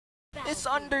is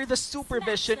under the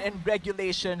supervision and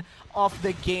regulation of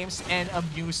the Games and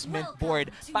Amusement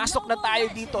Board. Pasok na tayo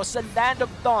dito sa Land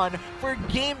of Dawn for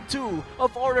Game 2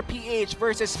 of Mpl-Ph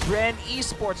versus Bren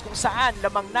Esports, kung saan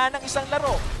lamang na ng isang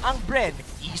laro ang Bren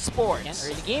Esports. Yan,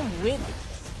 early game with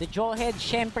the Jawhead.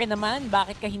 Syempre naman,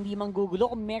 bakit ka hindi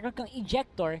manggugulo kung meron kang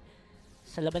ejector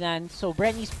sa labanan? So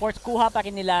Bren Esports, kuha pa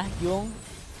rin nila yung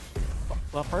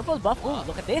purple buff. Oh,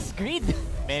 look at this, Greed.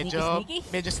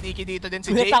 Medyo sneaky dito din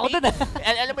si JP.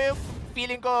 Alam mo yung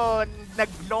feeling ko,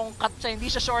 nag-long cut siya. Hindi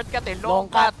siya shortcut eh.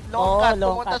 Long cut.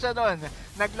 Pumunta siya doon.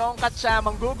 Nag-long cut siya.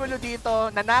 Manggugulo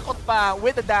dito. Nanakot pa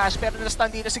with the dash. Pero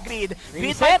na-stun dito si Greed.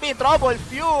 Greed might be in trouble.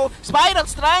 Few. Spiral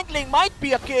Strangling might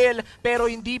be a kill. Pero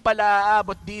hindi pala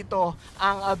abot dito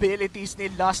ang abilities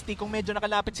ni Lusty. Kung medyo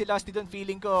nakalapit si Lusty doon,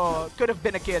 feeling ko could have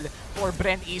been a kill for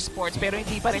Bren Esports. Pero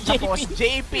hindi pa rin tapos.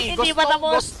 JP,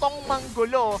 gustong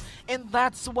manggulo. And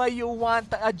that's why you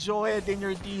want a Jawhead in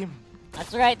your team.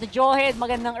 That's right, the Jawhead,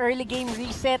 magandang early game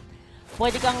reset.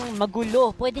 Pwede kang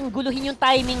magulo, pwedeng guluhin yung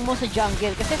timing mo sa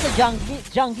jungle. Kasi sa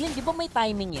jungle, di ba may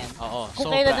timing yan? Oo,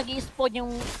 kung kailan nag-i-spawn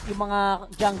yung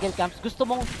mga jungle camps, gusto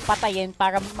mong patayin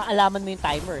para maalaman mo yung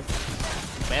timer.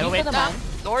 Pero wait naman,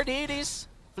 Lord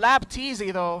Hades,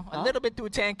 Mpl-Ph though, a little bit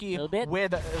too tanky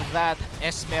with that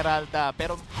Esmeralda.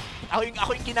 Pero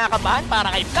ako yung kinakabahan para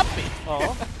kay Flap eh.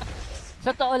 Oo.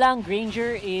 Sa totoo lang,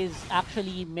 Granger is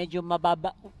actually medyo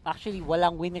mababa. Actually,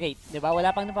 walang win rate, di ba?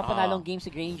 Wala pang napapanalong game si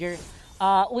Granger.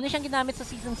 Una siyang ginamit sa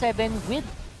Season 7 with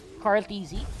Carl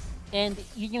TZ. And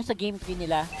yun yung sa Game 3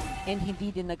 nila. And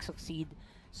hindi din nag-succeed.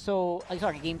 So,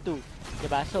 sorry, Game 2. Di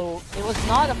ba? So, it was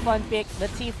not a fun pick.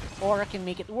 Let's see if Aura can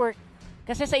make it work.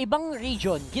 Kasi sa ibang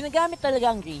region, ginagamit talaga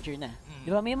ang Granger na.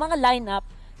 Di ba? May mga lineup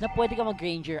na pwede ka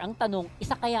mag-Granger. Ang tanong,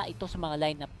 isa kaya ito sa mga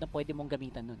lineup na pwede mong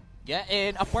gamitan nun? Yeah,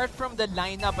 and apart from the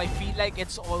lineup, I feel like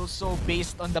it's also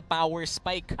based on the power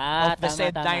spike of the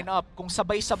said lineup. Kung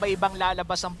sabay-sabay bang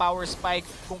lalabas ang power spike,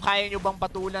 kung kaya nyo bang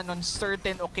patulan on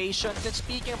certain occasions. And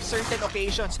speaking of certain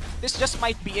occasions, this just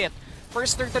might be it.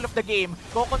 First turtle of the game,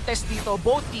 co-contest dito,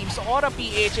 both teams,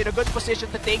 Mpl-Ph in a good position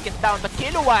to take it down. But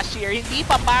Kilowash here, hindi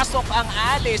papasok ang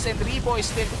Alice and Rebo is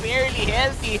still fairly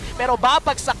healthy. Pero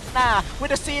babagsak na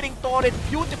with a searing torrent.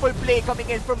 Beautiful play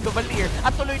coming in from the Valir.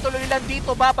 At tuloy-tuloy lang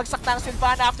dito, babagsak na ang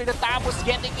Sylvana after the Tamus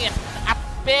getting it. At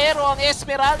pero ang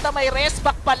Esmeralda may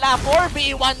resback pala,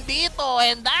 4v1 dito,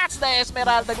 and that's the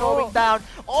Esmeralda going down.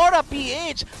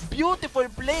 Mpl-Ph, beautiful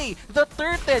play. The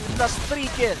Turtle plus 3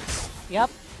 kills.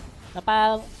 Yep.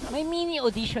 May mini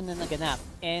audition na naganap.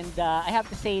 And I have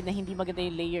to say na hindi maganda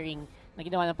yung layering na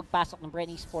ginawa ng pagpasok ng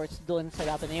Bren Esports doon sa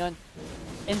laban na yun.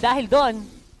 And dahil doon,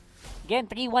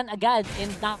 again, 3-1 agad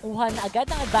and nakuha na agad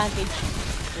ang advantage.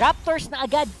 Raptors na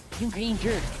agad yung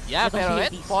Granger. Yeah, pero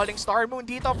falling Star Moon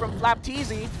dito from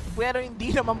Mpl-Ph, pero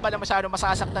hindi naman pala masyado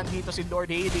masasaktan dito si Lord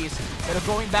Hades. Pero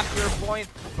going back to your point,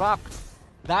 Rock,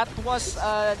 that was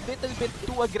a little bit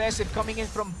too aggressive coming in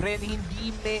from Bren.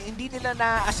 Hindi nila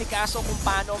naasikaso kung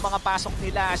paano mga pasok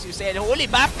nila. As you said, holy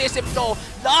baptism though,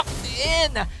 locked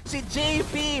in si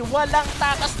JP. Walang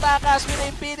takas-takas with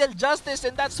Imperial Justice,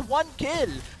 and that's 1 kill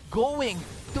going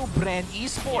to Bren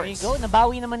Esports. There you go,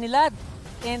 nabawi naman nila.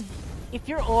 And if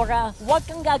you're Aura, huwag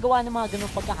kang gagawa ng mga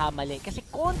ganung pagkakamali. Kasi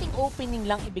konting opening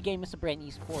lang ibigay mo sa Bren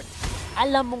Esports.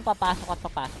 Alam mong papasok at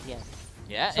papasok yan.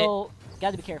 Yeah, so,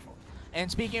 gotta be careful. And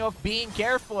speaking of being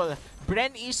careful,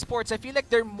 Bren Esports, I feel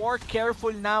like they're more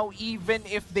careful now even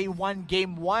if they won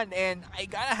Game 1. And I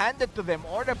gotta hand it to them.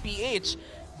 Mpl-Ph,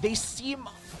 they seem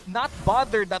not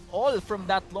bothered at all from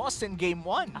that loss in Game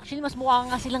 1. Actually, mas mukha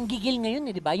nga silang gigil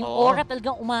ngayon, di ba? Yung Aura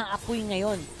talagang umaapoy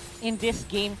ngayon in this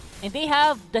game. And they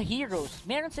have the heroes.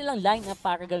 Meron silang lineup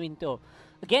para gawin to.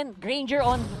 Again, Granger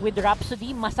on with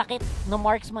Rhapsody. Masakit na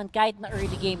marksman kahit na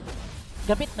early game.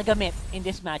 Gamit na gamit in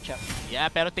this matchup. Yeah,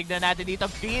 pero tignan natin dito,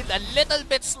 Greed a little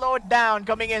bit slowed down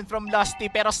coming in from Lusty,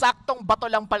 pero saktong bato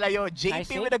lang pala yun. JP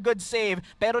with a good save,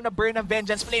 pero na-burn ang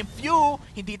Vengeance Flame. Few,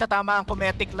 hindi tatama ang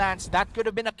Cometic Lance. That could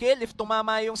have been a kill if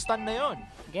tumama yung stun na yun.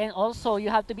 Again, also, you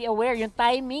have to be aware, yung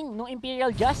timing ng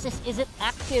Imperial Justice isn't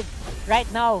active right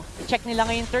now. I-check nila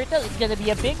ngayon Turtle, it's gonna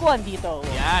be a big one dito.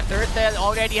 Yeah, Turtle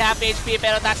already half HP,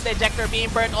 pero that's the ejector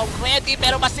being burned already,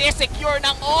 pero masisecure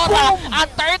ng Aura ang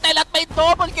Turtle at may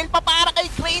double kill pa para kay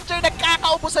Granger.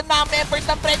 Nagkakaubusan na members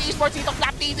ng Bren Esports dito.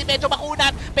 Mpl-Ph medyo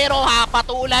makunat, pero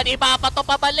hapatulan, ipapato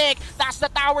pabalik. That's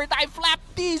the tower time.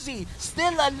 Mpl-Ph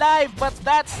still alive, but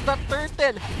that's the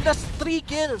Turtle plus 3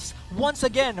 kills once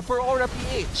again for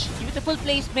Mpl-Ph. Beautiful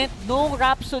placement nung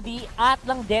Rhapsody at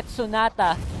lang Death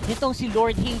Sonata nitong si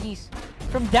Lord Hades.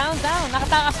 From downtown,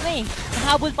 nakatakas na eh.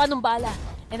 Nahabol pa nung bala.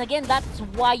 And again, that's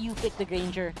why you pick the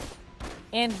Granger.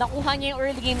 And nakuha niya yung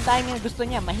early game timing na gusto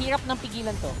niya. Mahirap nang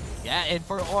pigilan to. Yeah, and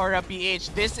for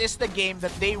Mpl-Ph, this is the game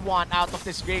that they want out of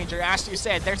this Granger. As you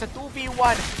said, there's a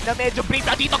 2v1 na medyo brief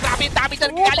na dito. Grabe yung damage na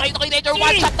nagkakala dito kay Granger.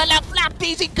 One shot na lang, flap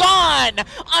TC gone!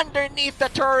 Underneath the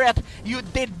turret, you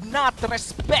did not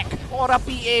respect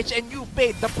Mpl-Ph and you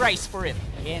paid the price for it.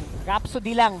 Again,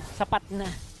 Rhapsody lang, sapat na.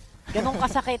 Ganong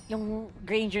kasakit yung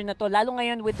Granger na to. Lalo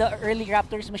ngayon with the early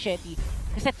Raptors machete.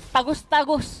 Kasi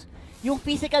tagos-tagos yung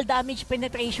physical damage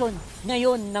penetration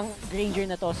ngayon ng Granger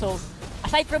na to. So,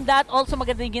 aside from that, also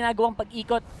maganda yung ginagawang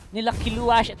pag-ikot nila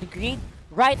Kiluash at the Greed.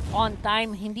 Right on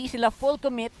time, hindi sila full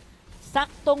commit.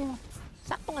 Saktong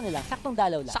dalaw lang.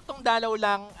 Saktong dalaw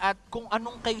lang at kung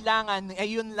anong kailangan,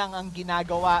 ayun lang ang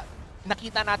ginagawa.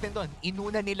 Nakita natin doon,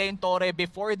 inuna nila yung Torre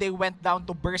before they went down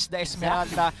to burst the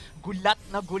Esmeralda. Gulat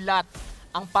na gulat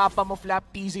ang papa mo Flap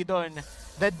TZ doon.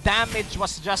 The damage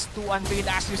was just too unreal.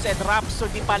 As you said,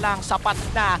 Rhapsody pa lang, sapat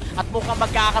na. At mukhang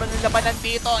magkakaroon ng labanan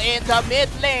dito in the mid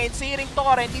lane. Siring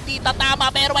Torrent, hindi tatama.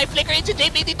 Pero may flicker in si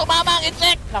JP, hindi tumama ang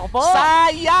eject.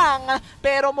 Sayang!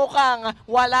 Pero mukhang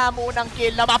wala munang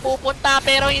kill na mapupunta.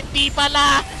 Pero hindi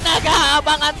pala.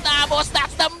 Nag-aabang ang Tamos.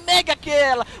 That's the mega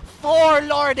kill for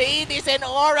Lord Hades and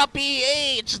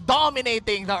Mpl-Ph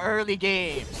dominating the early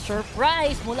game.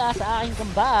 Surprise mula sa aking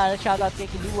kambal. Shoutout kay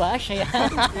Kiluash. Ayan.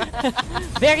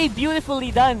 Very beautifully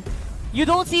done. You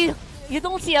don't see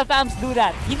a Tams do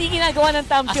that. Hindi ginagawa ng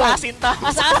Tams yun. Assassin Tams.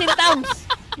 Assassin Tams.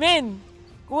 Men,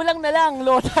 kulang na lang,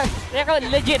 Lothar. Pero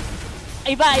legit,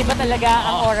 iba talaga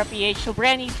ang Mpl-Ph. So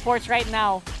Bren Esports right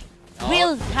now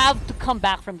will have to come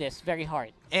back from this very hard.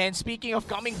 And speaking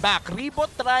of coming back, Rebo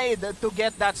tried to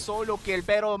get that solo kill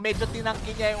pero medyo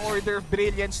tinangki niya yung Order of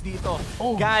Brilliance dito.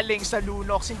 Galing sa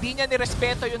Lunox. Hindi niya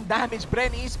nirespeto yung damage.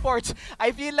 Bren Esports,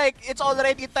 I feel like it's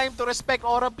already time to respect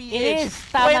Mpl-Ph. It is,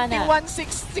 tama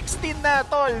 21-16 na,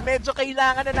 tol. Medyo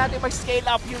kailangan na natin mag-scale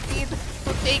up. You need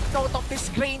to take note of this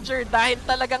Granger dahil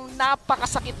talagang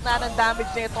napakasakit na ng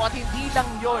damage nito at hindi lang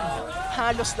yon.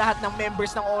 Halos lahat ng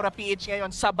members ng Mpl-Ph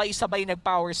ngayon sabay-sabay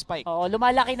nag-power spike. Oo,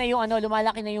 lumalaki na yung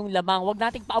lamang. Huwag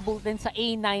nating paabutin sa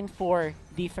A94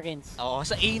 difference. Oo,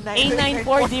 sa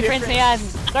A94 difference na yan.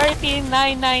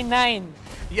 13,999.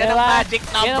 Yan ang magic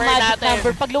number yan ang magic natin.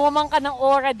 Number. Pag lumamang ka ng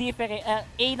aura difference,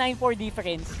 A94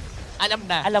 difference, alam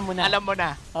mo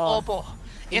na. Oh. Opo.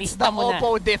 It's the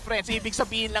Oppo difference. Ibig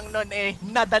sabihin lang nun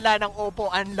nadala ng Oppo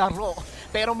ang laro.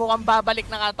 Pero mukhang babalik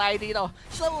na nga tayo dito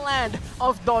sa Land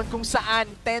of Dawn kung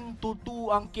saan 10-2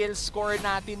 ang kill score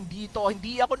natin dito.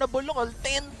 Hindi ako nabulol.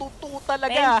 10-2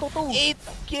 talaga. 8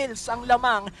 kills ang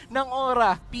lamang ng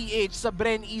Mpl-Ph sa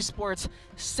Bren Esports.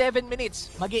 7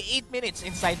 minutes. Mag-8 minutes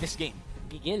inside this game.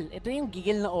 Gigil. Ito yung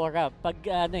gigil na aura. Pag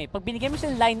binigyan mo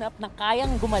sila line-up na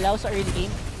kayang gumalaw sa early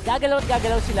game, gagalaw at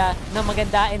gagalaw sila ng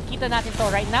maganda and kita natin to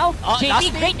right now. JP,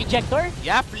 great ejector.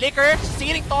 Yeah, flicker.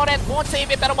 Searing Torrent won't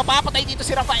save it pero mapapatay dito si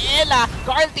Rafaela.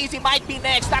 Carl TC might be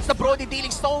next. That's the Brody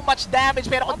dealing so much damage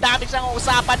pero kung damage ang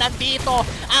usapan nandito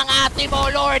ang ating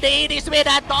mo Lord Hades with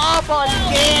a double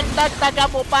kill. Dagdaga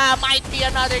mo pa. Might be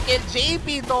another kill.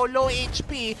 JP though, low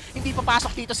HP. Hindi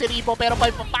papasok dito si Rebo pero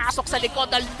papasok sa likod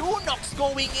na Lunox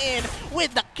going in with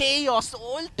the Chaos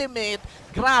Ultimate.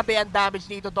 Grabe ang damage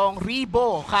dito tong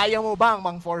Rebo. Kaya mo bang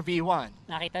mang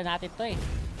 4v1? Nakita natin to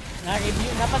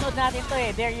napanood natin to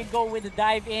There you go with the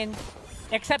dive in.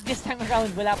 Except this time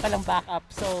around, wala palang backup.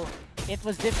 So, it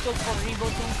was difficult for Rebo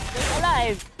to stay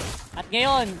alive. At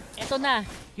ngayon, ito na.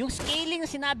 Yung scaling na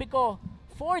sinabi ko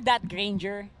for that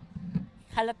Granger,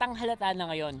 halatang halata na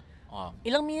ngayon.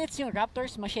 Ilang minutes yung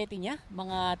Raptors machete niya?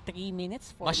 Mga 3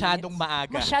 minutes? 4 Masyadong minutes?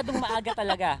 maaga. Masyadong maaga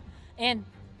talaga. And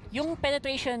yung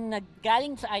penetration na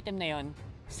galing sa item na yon,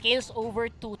 scales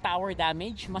over to tower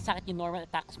damage, masakit yung normal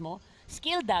attacks mo.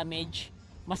 Skill damage,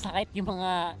 masakit yung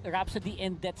mga Rhapsody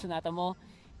and Death Sonata mo.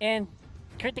 And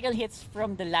critical hits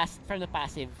from the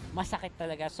passive, masakit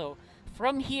talaga. So,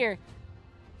 from here,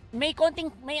 may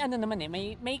konting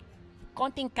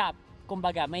cap.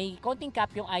 Kumbaga, may konting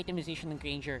cap yung itemization ng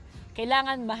Granger.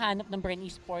 Kailangan mahanap ng Bren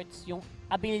Esports yung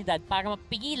abilidad para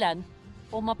mapigilan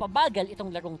o mapabagal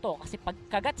itong larong to. Kasi pag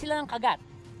kagat sila ng kagat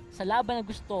sa laban na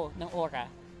gusto ng aura,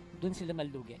 dun sila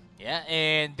malugi. Yeah,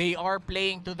 and they are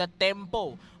playing to the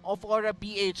tempo of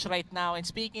Mpl-Ph right now. And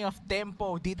speaking of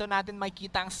tempo, dito natin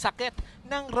makikita ang sakit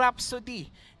ng Rhapsody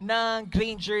ng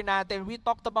Granger natin. We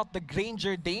talked about the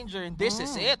Granger danger and this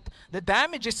is it. The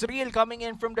damage is real coming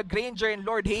in from the Granger and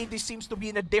Lord Hades seems to be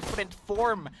in a different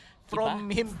form from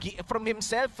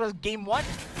himself from game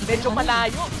 1. Medyo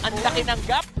malayo. Ang laki ng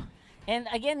gap. And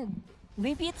again,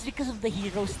 maybe it's because of the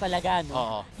heroes talaga,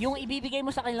 no? Yung ibibigay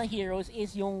mo sa kanilang heroes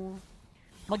is yung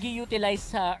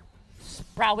mag-utilize sa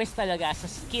prowess talaga, sa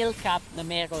skill cap na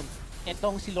meron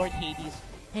itong si Lord Hades.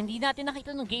 Hindi natin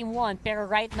nakita no Game 1, pero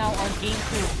right now on Game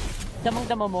 2,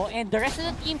 damang-dama mo. And the rest of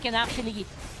the team can actually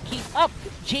keep up.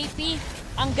 JP,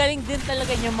 ang galing din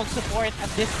talaga niya mag-support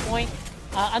at this point.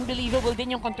 Unbelievable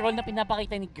din yung control na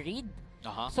pinapakita ni Greed.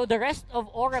 So the rest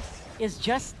of Aura is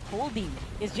just holding,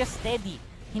 is just steady.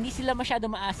 Hindi sila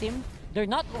masyado maasim. They're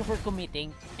not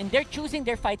overcommitting, and they're choosing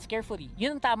their fights carefully.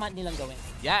 Yun ang tama nilang gawin.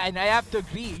 Yeah, and I have to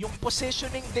agree. Yung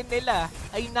positioning din nila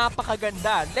ay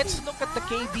napakaganda. Let's look at the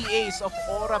KDAs of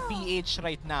Mpl-Ph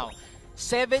right now.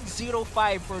 705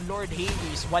 for Lord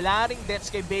Hades. Wala ring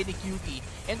deaths kay Benny Cutie.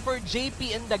 And for JP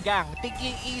and the gang,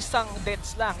 tig-iisang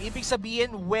deaths lang. Ibig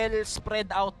sabihin, well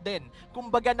spread out din.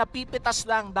 Kumbaga, napipitas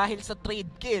lang dahil sa trade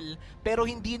kill, pero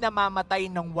hindi namamatay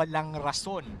ng walang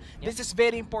rason. This is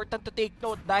very important to take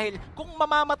note dahil kung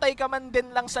mamamatay ka man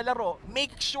din lang sa laro,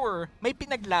 make sure may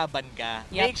pinaglaban ka.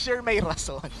 Make sure may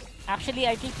rason. Actually,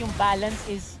 I think yung balance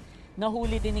is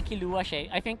nahuli din ni Kiluash eh.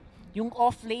 I think yung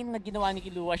off-lane na ginawa ni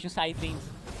Kiluash, yung side lanes,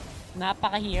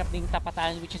 napakahirap ding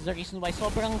tapatan, which is the reason why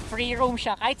sobrang free roam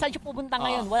siya. Kahit saan siya pupunta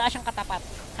ngayon, wala siyang katapat.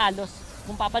 Halos,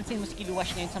 kung papansin mo si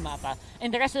Kiluash ngayon sa mapa. And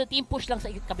the rest of the team push lang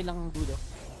sa kabilang dulo.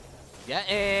 Yeah,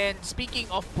 and speaking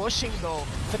of pushing though,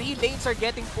 3 lanes are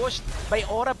getting pushed by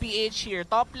Mpl-Ph here.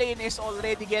 Top lane is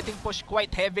already getting pushed quite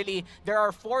heavily. There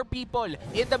are 4 people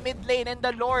in the mid lane and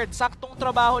the Lord. Saktong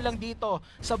trabaho lang dito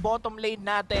sa bottom lane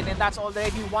natin, and that's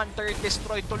already 1/3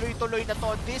 destroyed. Tuloy-tuloy na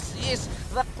to. This is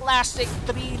the classic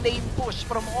 3-lane push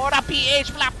from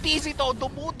Mpl-Ph. Flaptizi to,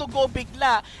 dumudugo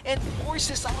bigla and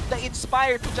forces out the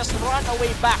Inspire to just run away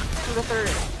back to the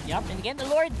turret. Yep, and again, the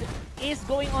Lord is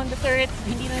going on the turret.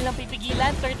 Hindi na nilang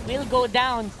pipigilan. Turret will go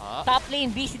down. Top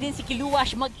lane, busy din si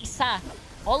Kiluash mag-isa.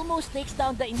 Almost takes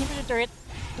down the inhibitor turret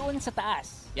doon sa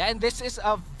taas. Yeah, and this is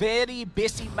a very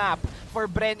busy map for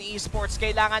Bren Esports.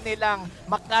 Kailangan nilang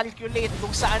makalculate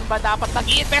kung saan ba dapat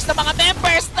mag-i-invest ng mga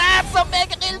members. That's a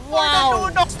mega kill for the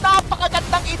Lunox.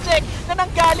 Napakagandang eject na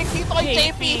nanggaling dito kay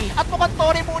JP. At mukhang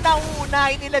Tori muna ang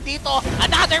uunahin nila dito.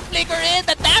 Another flicker in.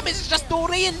 The damage is just too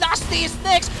real. Lusty is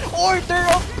next. Order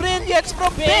of Brilliance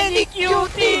from Benny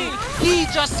Cutie. He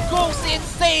just goes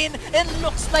insane and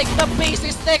looks like the base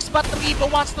is next. But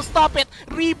Rebo wants to stop it.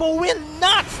 Rebo will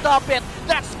not stop it.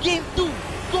 That's game 2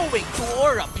 going to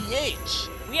Mpl-Ph.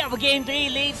 We have a game 3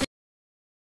 late.